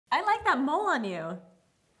I like that mole on you.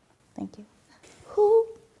 Thank you.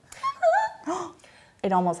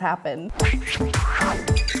 It almost happened.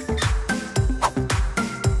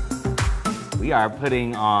 We are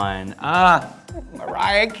putting on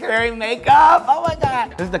Mariah Carey makeup. Oh my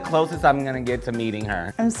God. This is the closest I'm gonna get to meeting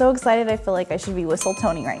her. I'm so excited. I feel like I should be whistle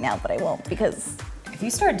toning right now, but I won't because If you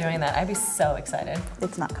start doing that, I'd be so excited.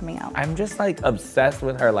 it's not coming out. I'm just like obsessed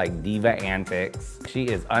with her like diva antics. She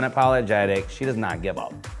is unapologetic. She does not give a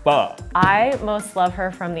fuck. I most love her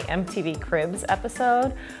from the MTV Cribs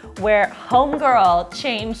episode where Homegirl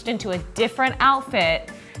changed into a different outfit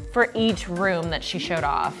for each room that she showed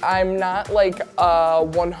off. I'm not like a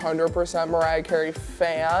 100% Mariah Carey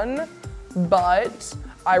fan, but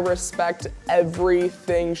I respect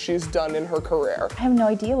everything she's done in her career. I have no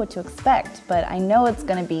idea what to expect, but I know it's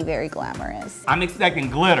gonna be very glamorous. I'm expecting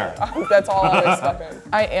glitter. That's all I'm expecting.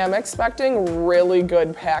 I am expecting really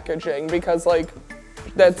good packaging because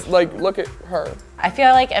that's look at her. I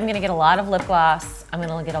feel like I'm gonna get a lot of lip gloss. I'm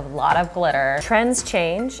gonna get a lot of glitter. Trends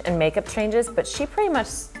change and makeup changes, but she pretty much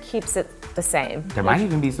keeps it the same. There might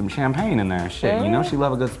even be some champagne in there. Shit, you know she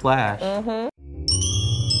love a good splash.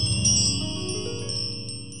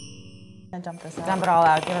 Dump this out. Dump it all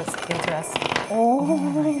out, give it to us. Oh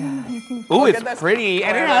my God. Ooh, it's pretty,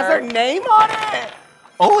 and it has her name on it.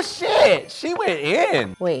 Oh shit, she went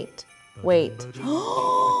in. Wait.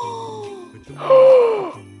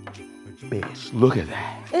 Bitch, look at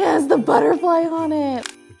that. It has the butterfly on it.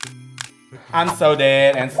 I'm so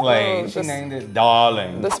dead and slayed. Oh, She this- named it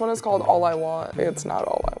Darling. This one is called All I Want. It's not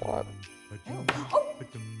All I Want.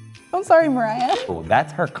 I'm sorry, Mariah. Oh,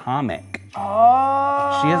 that's her comic.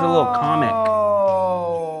 Oh. She has a little comic,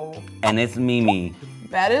 Oh. and it's Mimi.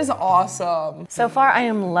 That is awesome. So far, I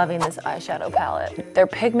am loving this eyeshadow palette. They're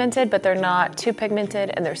pigmented, but they're not too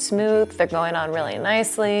pigmented, and they're smooth. They're going on really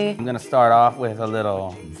nicely. I'm gonna start off with a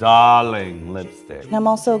little Darling lipstick. And I'm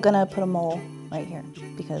also gonna put a mole right here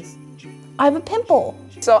because I have a pimple.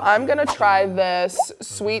 So I'm gonna try this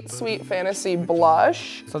Sweet Sweet Fantasy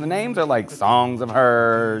blush. So the names are like songs of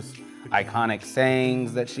hers, iconic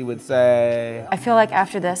sayings that she would say. I feel like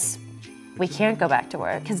after this, we can't go back to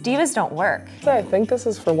work, because divas don't work. I think this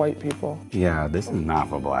is for white people. Yeah, this is not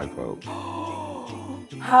for black folks.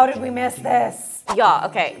 How did we miss this? Y'all,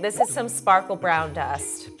 okay, this is some sparkle brown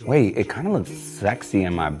dust. Wait, it kind of looks sexy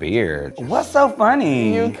in my beard. What's so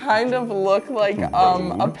funny? You kind of look like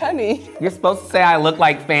a penny. You're supposed to say I look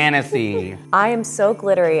like fantasy. I am so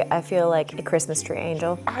glittery, I feel like a Christmas tree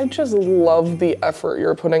angel. I just love the effort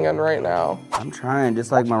you're putting in right now. I'm trying,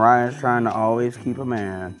 just like Mariah's trying to always keep a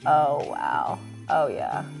man. Oh, wow. Oh,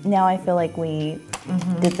 yeah. Now I feel like we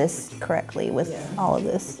did this correctly with all of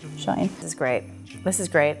this shine. This is great. This is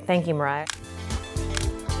great. Thank you, Mariah.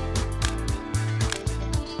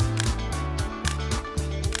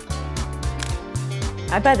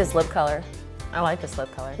 I buy this lip color. I like this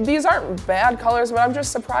lip color. These aren't bad colors, but I'm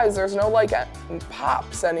just surprised there's no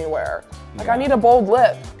pops anywhere. Like I need a bold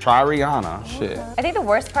lip. Try Rihanna, shit. I think the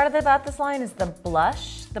worst part about this line is the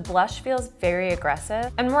blush. The blush feels very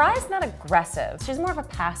aggressive. And Mariah's not aggressive. She's more of a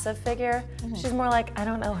passive figure. She's more like, I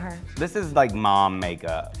don't know her. This is like mom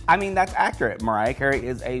makeup. I mean, that's accurate. Mariah Carey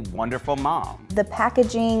is a wonderful mom. The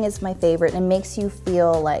packaging is my favorite and it makes you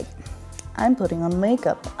feel like I'm putting on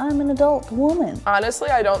makeup. I'm an adult woman. Honestly,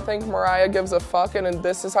 I don't think Mariah gives a fuck, and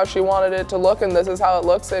this is how she wanted it to look, and this is how it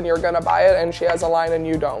looks, and you're gonna buy it, and she has a line and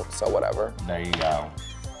you don't, so whatever. There you go.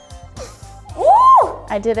 Woo!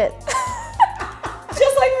 I did it.